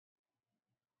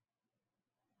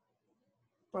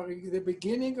The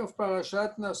beginning of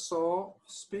Parashat Naso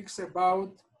speaks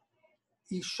about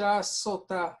Isha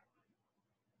Sota.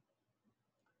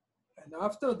 And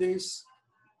after this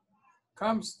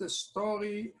comes the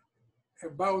story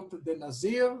about the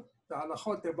Nazir, the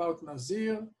halachot about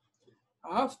Nazir.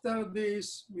 After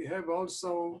this, we have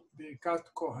also Birkat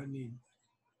Kohanim.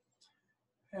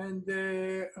 And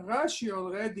Rashi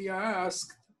already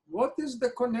asked, what is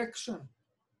the connection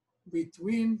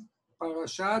between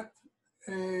Parashat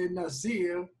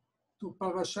Nazir to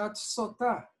Parashat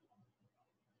Sota?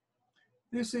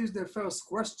 This is the first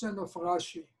question of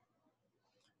Rashi.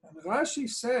 And Rashi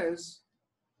says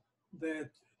that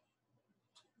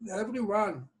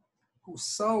everyone who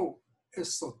saw a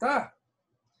Sota,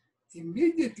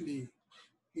 immediately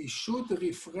he should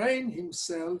refrain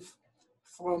himself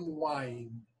from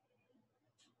wine,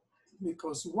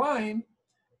 because wine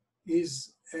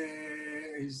is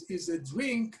a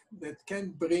drink that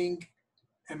can bring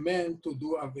a man to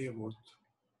do averot.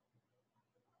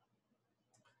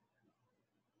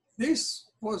 This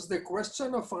was the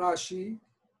question of Rashi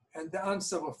and the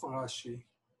answer of Rashi.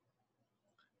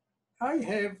 I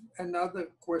have another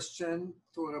question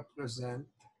to represent.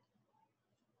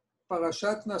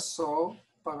 Parashat Naso,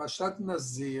 Parashat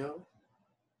Nazir,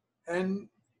 and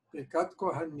Birkat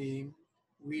Kohanim,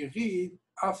 we read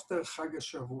after Chag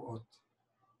HaShavuot.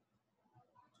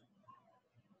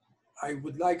 I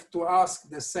would like to ask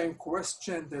the same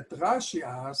question that Rashi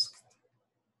asked.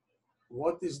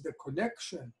 What is the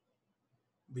connection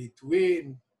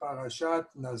between Parashat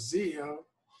Nazir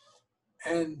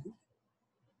and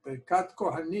Birkat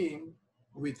Kohanim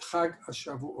with Chag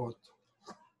HaShavuot?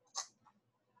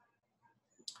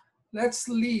 Let's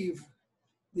leave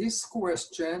this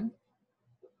question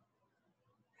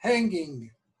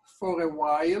hanging for a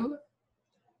while,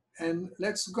 and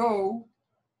let's go,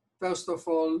 first of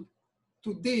all,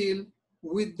 to deal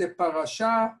with the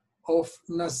parasha of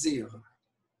Nazir.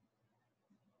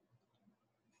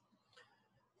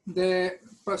 The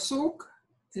pasuk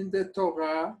in the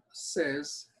Torah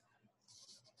says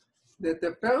that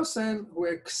the person who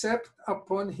accepts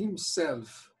upon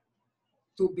himself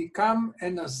to become a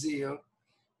Nazir,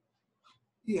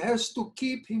 he has to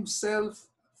keep himself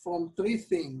from three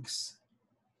things.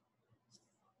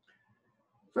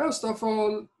 First of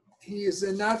all, he is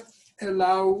not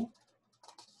allowed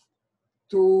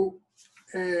to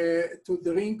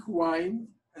drink wine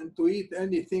and to eat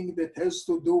anything that has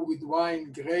to do with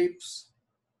wine, grapes.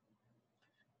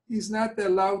 He's not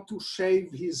allowed to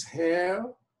shave his hair,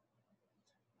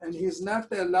 and he's not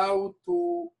allowed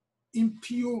to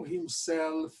impure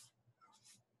himself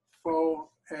for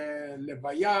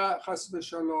levaya, chas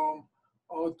v'shalom,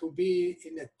 or to be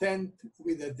in a tent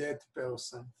with a dead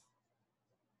person.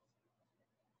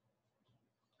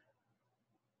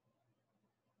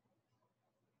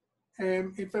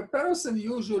 If a person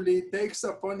usually takes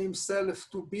upon himself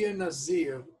to be a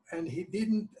Nazir and he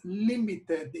didn't limit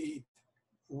it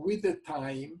with the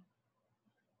time,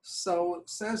 so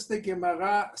says the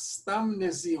Gemara, Stam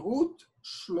Nezirut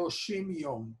 30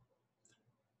 Yom.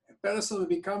 A person who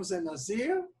becomes a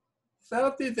Nazir,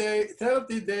 30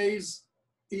 days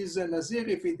is a Nazir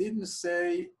if he didn't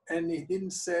say and he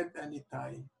didn't set any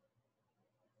time.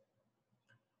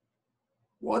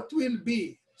 What will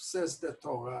be, says the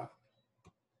Torah,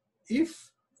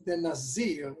 if the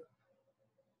Nazir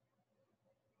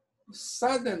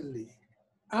suddenly,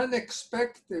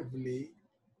 unexpectedly,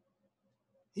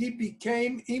 he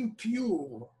became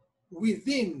impure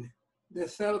within the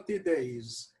 30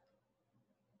 days?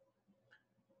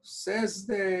 Says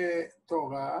the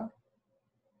Torah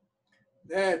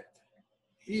that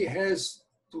he has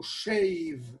to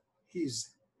shave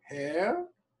his hair.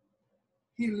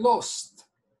 He lost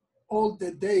all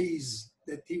the days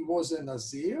that he was a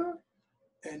Nazir,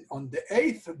 and on the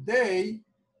 8th day,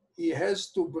 he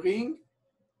has to bring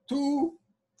 2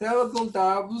 turtle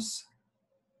doves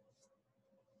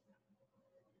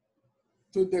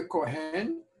to the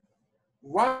Kohen.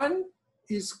 One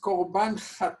is Korban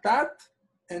Chatat,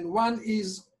 and one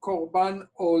is Korban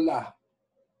Olah.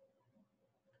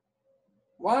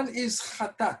 One is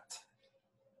Chatat.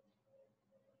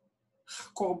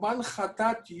 Korban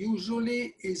Chatat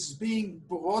usually is being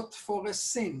brought for a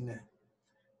sin.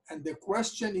 And the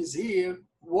question is here,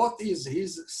 what is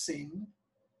his sin?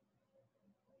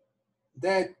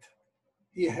 That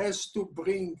he has to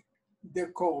bring the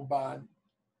Korban.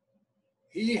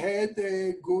 He had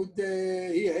a good,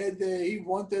 he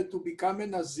wanted to become a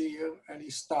Nazir and he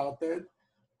started,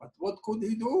 but what could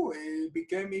he do? He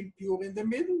became impure in the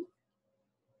middle.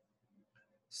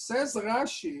 Says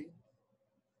Rashi,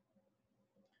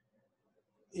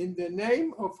 in the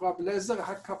name of Rabbi Lezer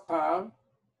HaKapar,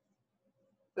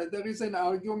 that there is an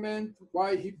argument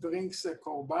why he brings a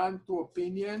korban, two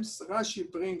opinions.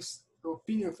 Rashi brings the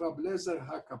opinion of Rabbi Lezer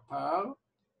HaKapar.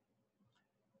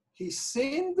 He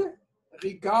sinned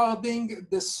regarding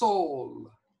the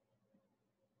soul,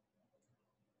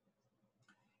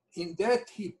 in that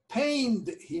he pained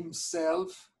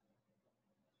himself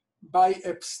by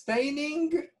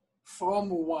abstaining from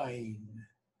wine.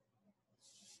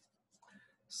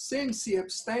 Since he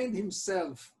abstained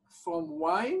himself from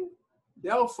wine,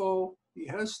 therefore he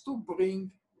has to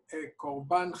bring a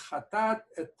korban chatat,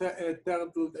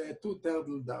 two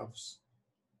turtle doves.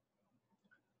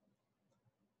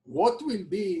 What will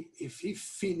be if he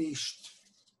finished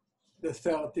the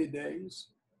 30 days?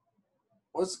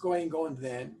 What's going on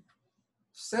then?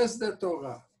 Says the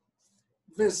Torah,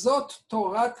 וזאת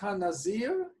תורת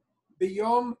הנזיר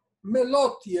ביום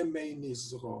מלאת ימי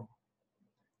נזרו.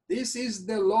 This is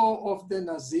the law of the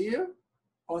Nazir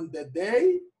on the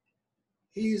day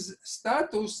his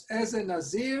status as a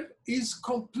Nazir is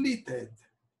completed.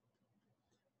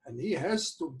 And he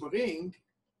has to bring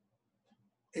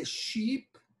a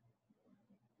sheep,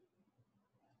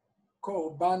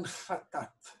 korban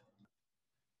chatat.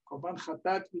 Korban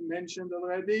chatat, we mentioned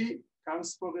already,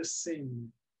 comes for a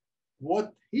sin.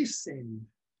 What he sinned,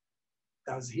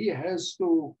 does he has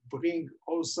to bring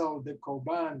also the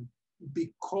korban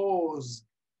because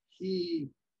he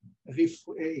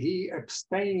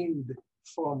abstained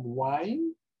from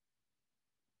wine?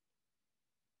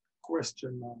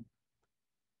 Question mark.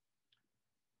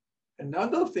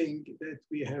 Another thing that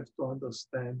we have to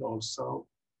understand also,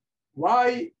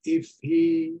 why if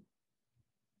he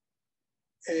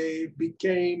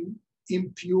became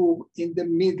impure in the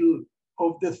middle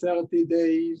of the 30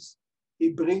 days, he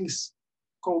brings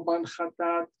korban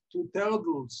chatat, two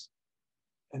turtles,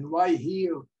 and why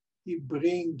here he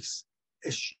brings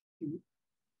a sheep?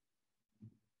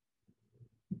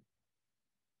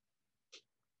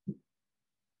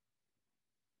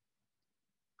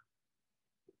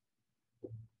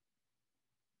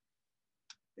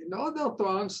 In order to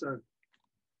answer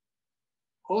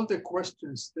all the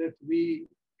questions that we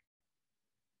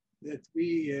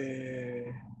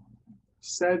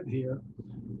said here,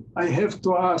 I have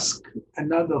to ask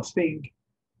another thing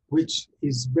which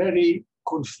is very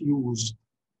confused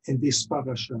in this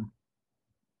parasha.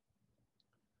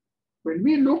 When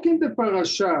we look in the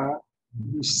parasha,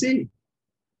 we see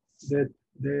that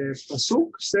the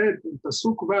pasuk said in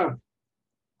pasuk vav,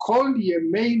 kol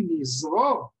yemei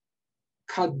nizro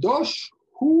kadosh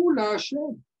hu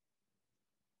laHashem.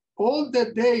 All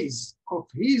the days of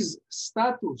his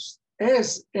status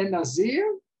as a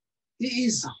Nazir, he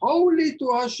is holy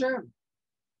to Hashem.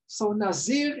 So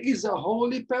Nazir is a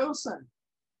holy person.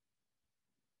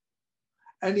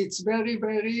 And it's very,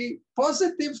 very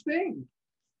positive thing.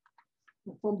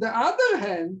 From the other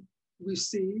hand, we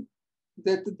see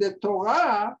that the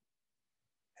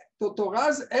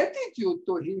Torah's attitude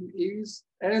to him is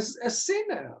as a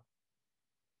sinner.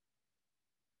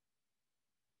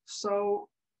 So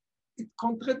it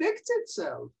contradicts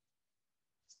itself.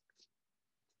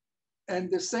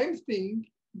 And the same thing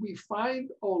we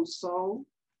find also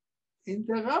in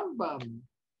the Rambam.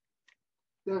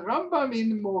 The Rambam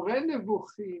in Moreh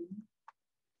Nevuchim,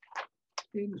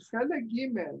 in Chelek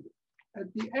Gimel,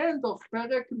 at the end of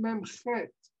Perek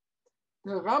Memchet,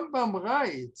 the Rambam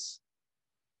writes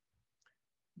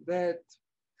that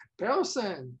a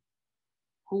person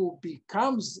who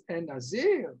becomes a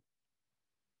Nazir,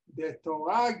 the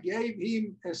Torah gave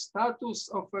him a status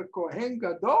of a Kohen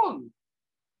Gadol,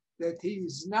 that he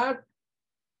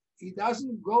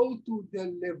doesn't go to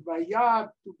the Levaya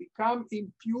to become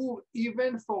impure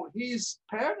even for his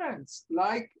parents,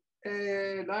 like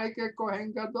a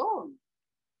Kohen Gadol,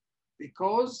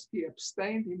 because he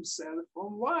abstained himself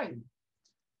from wine.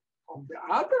 On the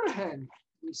other hand,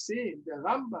 we see in the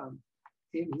Rambam,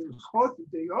 in Hilchot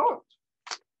Deyot,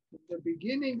 in the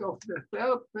beginning of the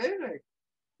third Perek,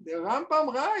 the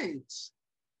Rambam writes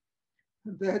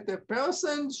that a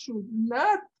person should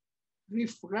not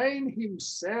refrain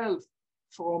himself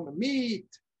from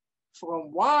meat,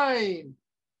 from wine,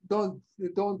 don't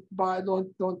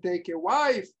take a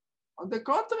wife. On the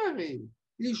contrary,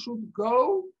 he should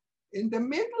go in the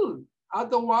middle.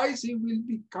 Otherwise, he will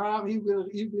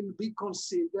be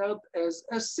considered as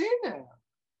a sinner.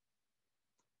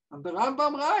 And the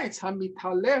Rambam writes,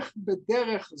 "Hamithalech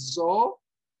bederech zo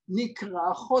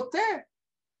nikra choteh."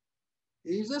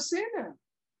 He is a sinner.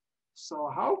 So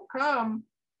how come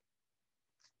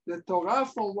the Torah,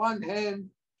 from one hand,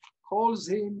 calls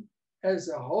him as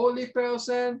a holy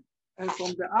person, and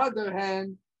from the other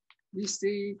hand, we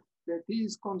see that he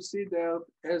is considered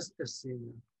as a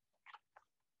sinner?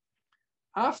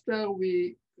 After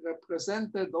we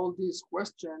represented all these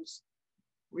questions,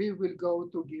 we will go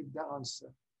to give the answer.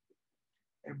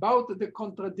 About the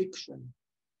contradiction,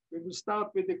 we will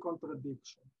start with the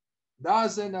contradiction.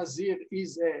 Does a Nazir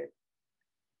is a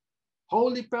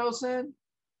holy person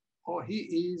or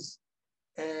he is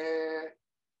a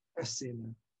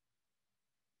sinner?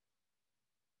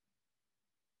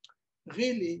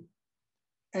 Really,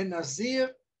 a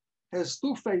Nazir has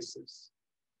two faces.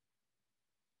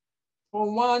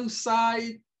 From one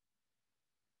side,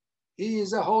 he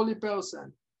is a holy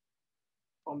person.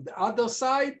 From the other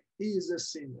side, he is a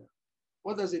sinner.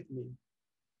 What does it mean?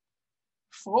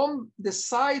 From the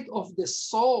side of the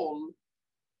soul,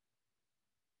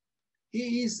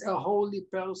 he is a holy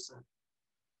person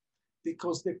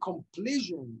because the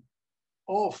completion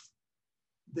of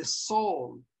the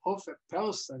soul of a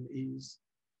person is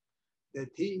that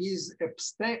he is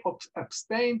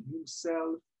abstained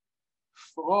himself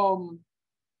from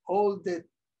all the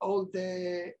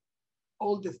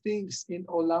things in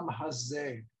Olam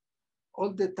Hazeh,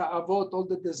 all the ta'avot, all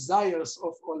the desires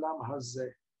of Olam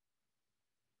Hazeh.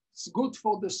 It's good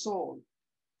for the soul.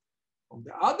 On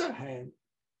the other hand,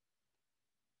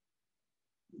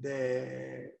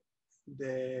 the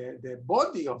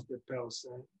body of the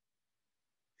person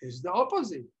is the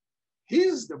opposite.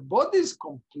 The body's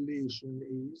completion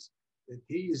is that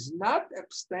he is not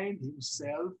abstained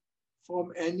himself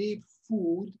from any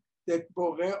food that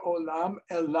Borei Olam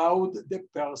allowed the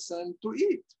person to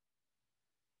eat.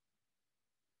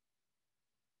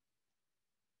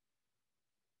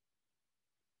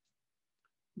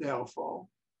 Therefore,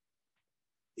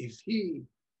 if he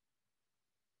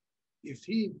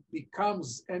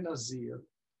becomes a Nazir,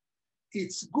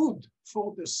 it's good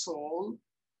for the soul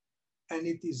and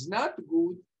it is not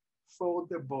good for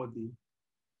the body.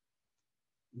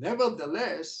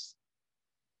 Nevertheless,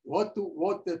 what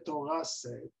the Torah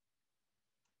said,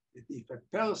 that if a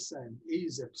person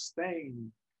is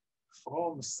abstained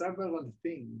from several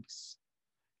things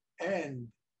and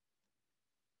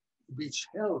which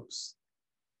helps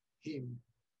him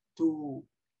to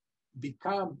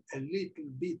become a little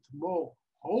bit more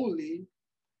holy,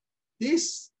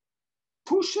 this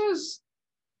pushes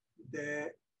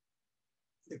the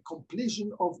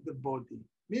completion of the body.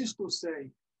 Means to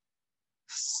say,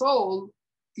 soul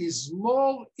is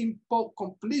more important,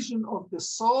 completion of the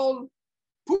soul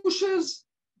pushes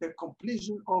the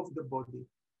completion of the body.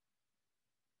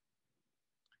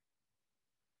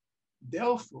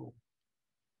 Therefore,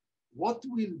 what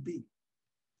will be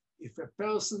if a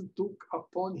person took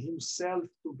upon himself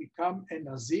to become a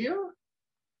Nazir?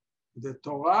 The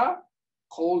Torah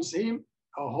calls him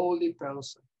a holy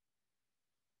person.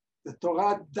 The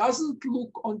Torah doesn't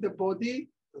look on the body,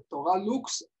 the Torah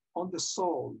looks on the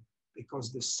soul,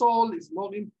 because the soul is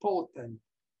more important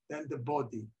than the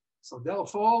body. So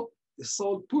therefore, the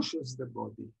soul pushes the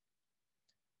body.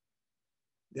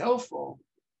 Therefore,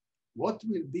 what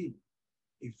will be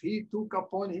if he took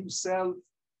upon himself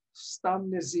Stam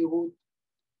Nezirut,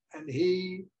 and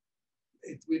it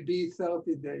will be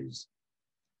 30 days.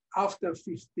 After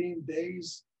 15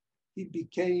 days, he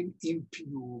became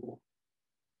impure.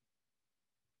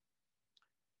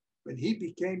 When he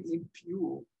became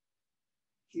impure,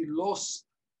 he lost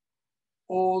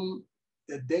all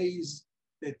the days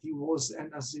that he was a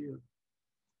Nazir.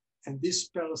 And this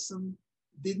person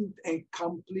didn't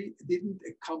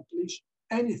accomplish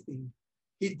anything.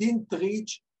 He didn't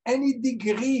reach any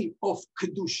degree of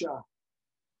Kedusha,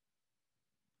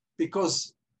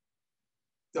 because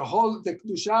the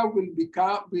Kedusha will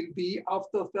be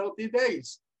after 30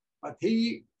 days. But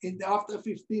after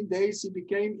 15 days, he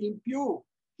became impure.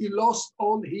 He lost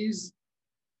all his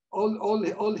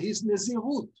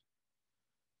Nezirut.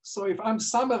 So if I'm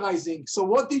summarizing, so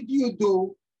what did you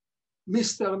do,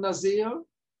 Mr. Nazir?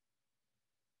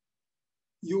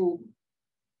 You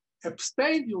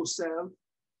abstained yourself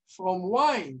from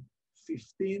wine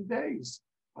 15 days.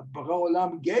 But Borei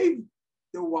Olam gave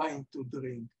the wine to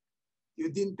drink. You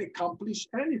didn't accomplish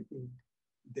anything.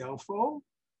 Therefore,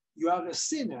 you are a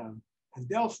sinner. And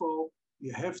therefore,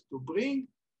 you have to bring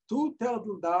 2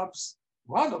 turtle doves.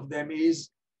 One of them is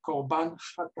Korban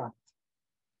Chatat.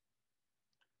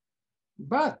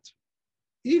 But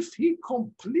if he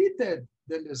completed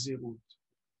the Nazirut,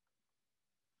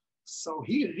 so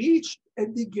he reached a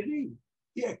degree,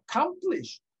 he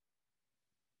accomplished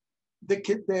the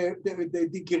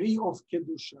degree of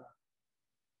Kedusha,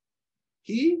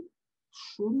 he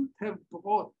shouldn't have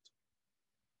brought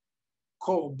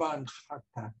Korban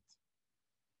Chatat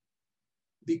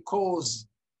because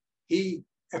he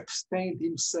abstained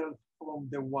himself from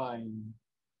the wine.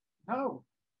 No.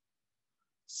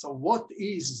 So what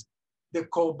is the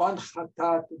korban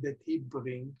chatat that he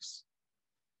brings,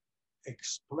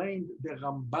 explained the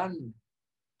Ramban,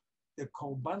 the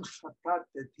korban chatat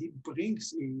that he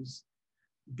brings is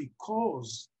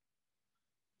because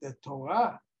the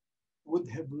Torah would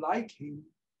have liked him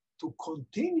to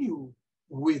continue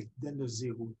with the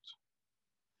Nazirut.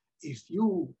 If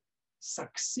you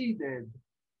succeeded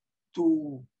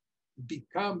to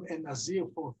become a Nazir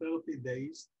for 30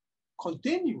 days,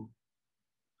 continue.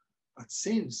 But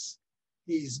since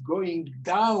he is going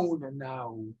down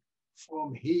now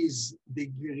from his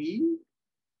degree,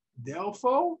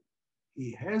 therefore,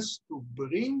 he has to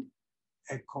bring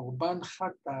a korban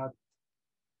chatat.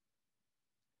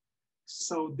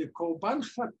 So the korban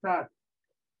chatat,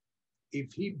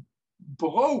 if he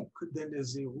broke the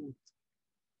Nazirut,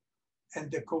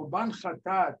 and the korban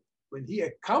chatat, when he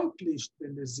accomplished the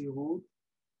Nazirut,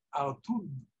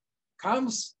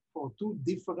 comes for two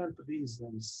different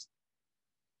reasons.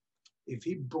 If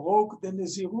he broke the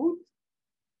Nazirut,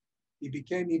 he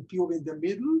became impure in the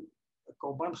middle, the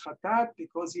korban chatat,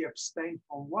 because he abstained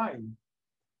from wine.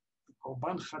 The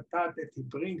korban chatat that he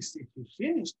brings if he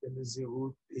finished the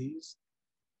Nazirut is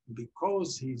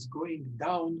because he's going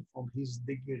down from his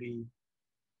degree.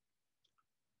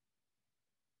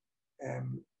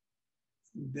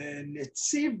 The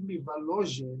Netziv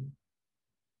Mivolozhin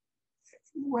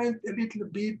went a little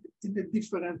bit in a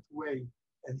different way,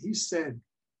 and he said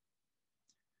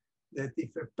that if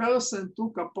a person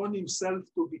took upon himself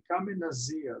to become a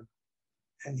Nazir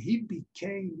and he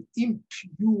became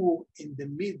impure in the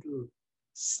middle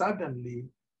suddenly,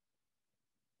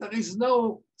 there is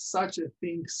no such a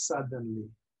thing suddenly.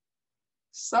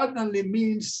 Suddenly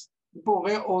means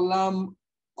Borei Olam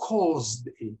caused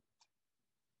it.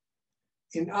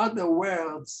 In other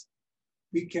words,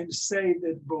 we can say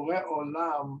that Borei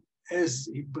Olam, as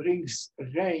he brings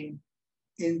rain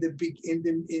in the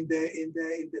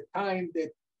time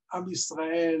that Am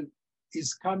Yisrael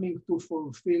is coming to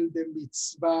fulfill the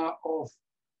mitzvah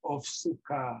of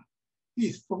Sukkah,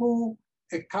 he threw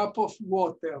a cup of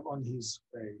water on his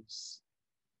face,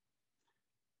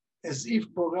 as if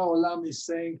Borei Olam is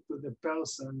saying to the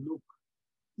person, look,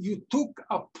 you took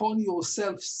upon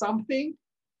yourself something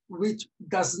which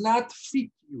does not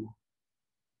fit you.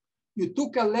 You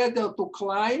took a ladder to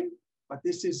climb, but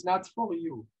this is not for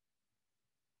you.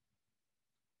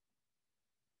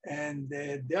 And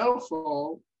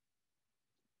therefore,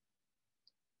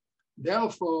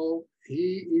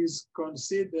 he is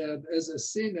considered as a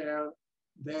sinner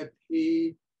that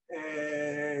he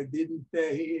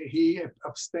he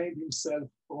abstained himself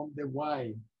from the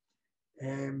wine.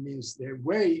 Means the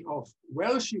way of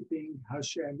worshiping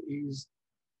Hashem is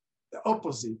the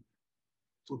opposite.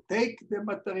 To take the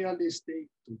materialistic,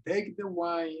 to take the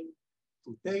wine,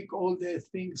 to take all the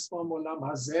things from Olam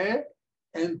Hazeh,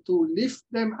 and to lift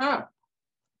them up,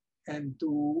 and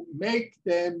to make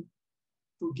them,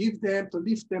 to give them, to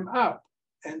lift them up,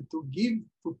 and to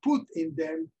put in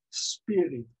them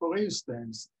spirit. For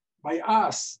instance, by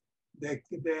us, the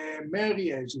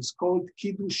marriage is called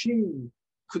Kiddushin,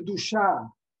 Kedusha.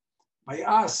 By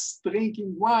us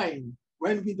drinking wine,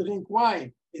 when we drink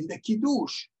wine, in the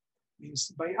Kiddush,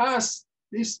 means by us,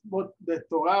 this is what the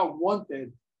Torah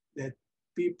wanted that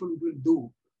people will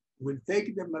do. Will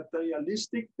take the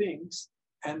materialistic things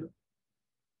and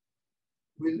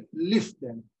will lift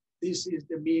them. This is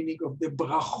the meaning of the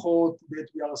brachot that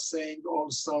we are saying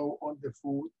also on the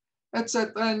food,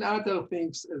 etc., and other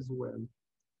things as well.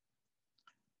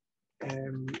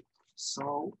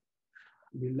 So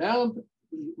we learned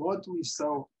what we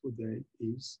saw today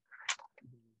is if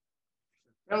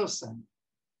a person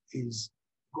is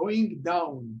going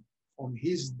down from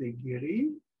his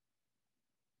degree,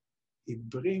 he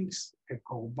brings a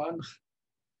korban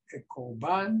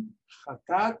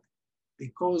chatat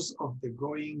because of the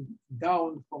going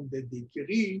down from the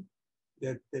degree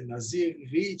that the Nazir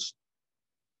reached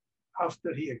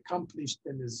after he accomplished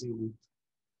the Nazirut.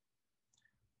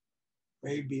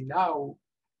 Maybe now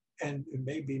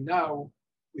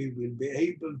we will be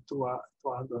able to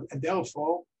understand, and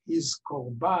therefore his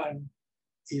korban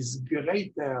is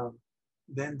greater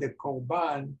than the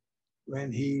korban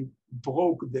when he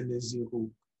broke the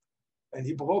Nazirut. When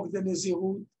he broke the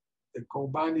Nazirut, the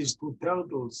korban is 2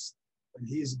 turtles. When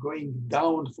he is going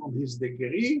down from his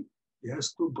degree, he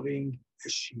has to bring a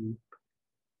sheep.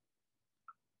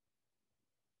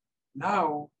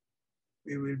 Now,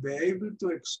 we will be able to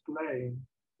explain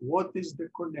what is the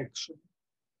connection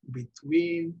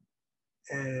between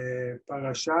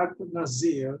Parashat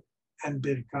Nazir and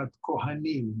Birkat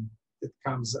Kohanim that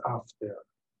comes after.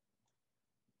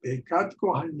 Birkat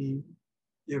Kohanim,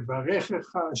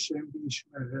 Yevarechecha Hashem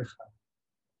v'yishmerecha.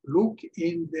 Look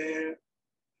in the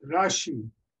Rashi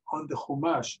on the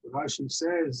Chumash. Rashi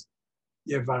says,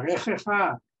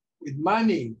 Yevarechecha, with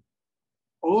money.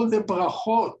 All the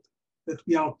brachot that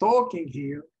we are talking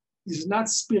here is not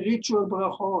spiritual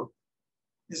brachot,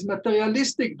 it's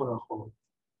materialistic brachot.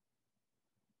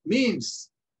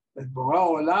 Means that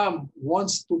Borei Olam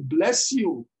wants to bless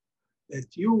you, that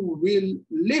you will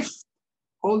lift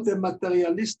all the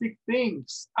materialistic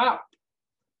things up.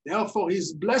 Therefore,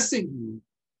 he's blessing you.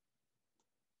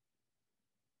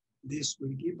 This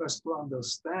will give us to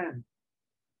understand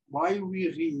why we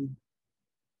read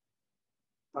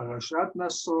Parashat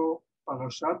Naso,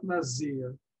 Parashat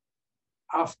Nazir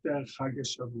after Chag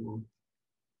Shavuot.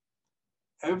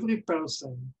 Every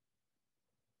person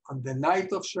on the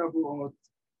night of Shavuot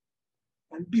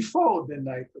and before the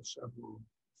night of Shavuot,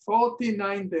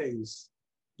 49 days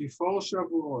before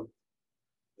Shavuot,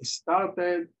 we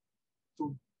started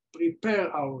to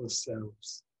prepare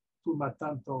ourselves to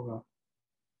Matan Torah.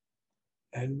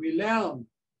 And we learned,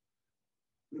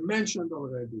 we mentioned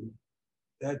already,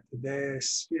 that the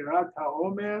Sfirat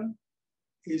HaOmer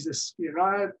is a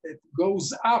Sfirat that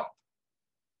goes up.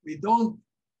 We don't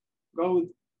go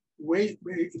wait.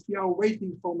 If we are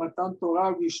waiting for Matan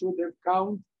Torah, we should have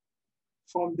count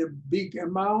from the big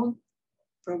amount,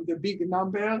 from the big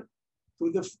number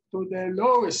to the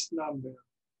lowest number.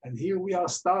 And here we are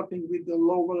starting with the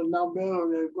lower number,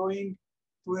 we're going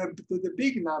to the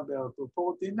big number, to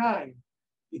 49,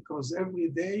 because every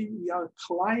day we are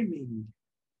climbing.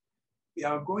 We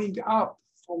are going up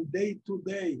from day to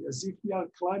day, as if we are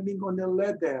climbing on a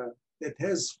ladder that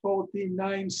has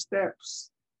 49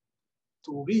 steps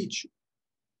to reach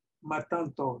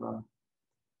Matan Torah.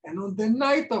 And on the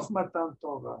night of Matan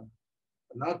Torah,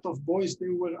 a lot of boys, they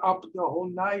were up the whole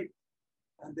night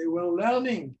and they were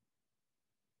learning,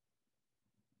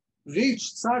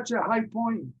 reached such a high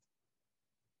point.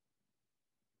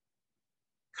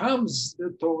 Comes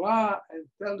the Torah and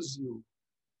tells you,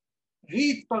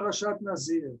 read Parashat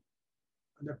Nazir.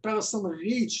 And the person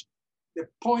reached the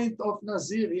point of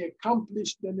Nazir, he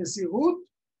accomplished the Nazirut.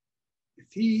 If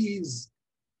he is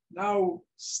now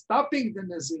stopping the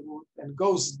Nazirut and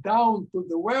goes down to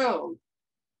the world,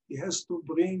 he has to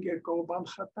bring a Korban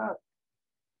Chatat.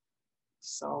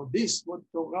 So this what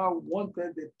Torah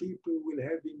wanted that people will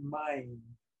have in mind.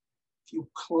 If you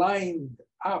climbed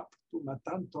up to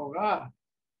Matan Torah,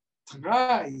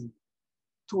 try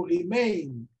to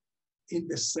remain in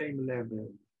the same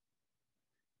level.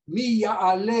 Mi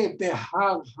ya'aleh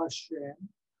behar Hashem,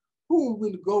 who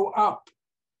will go up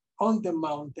on the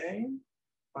mountain,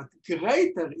 but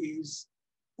greater is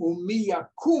umi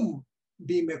yakum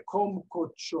bimekom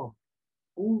kodsho,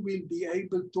 who will be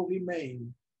able to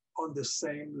remain on the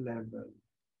same level.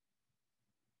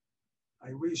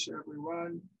 I wish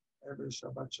everyone have a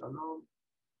Shabbat Shalom,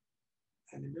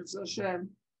 and in Mitzvah Hashem,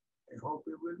 I hope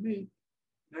we will meet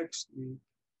next week.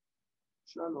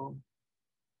 Shalom.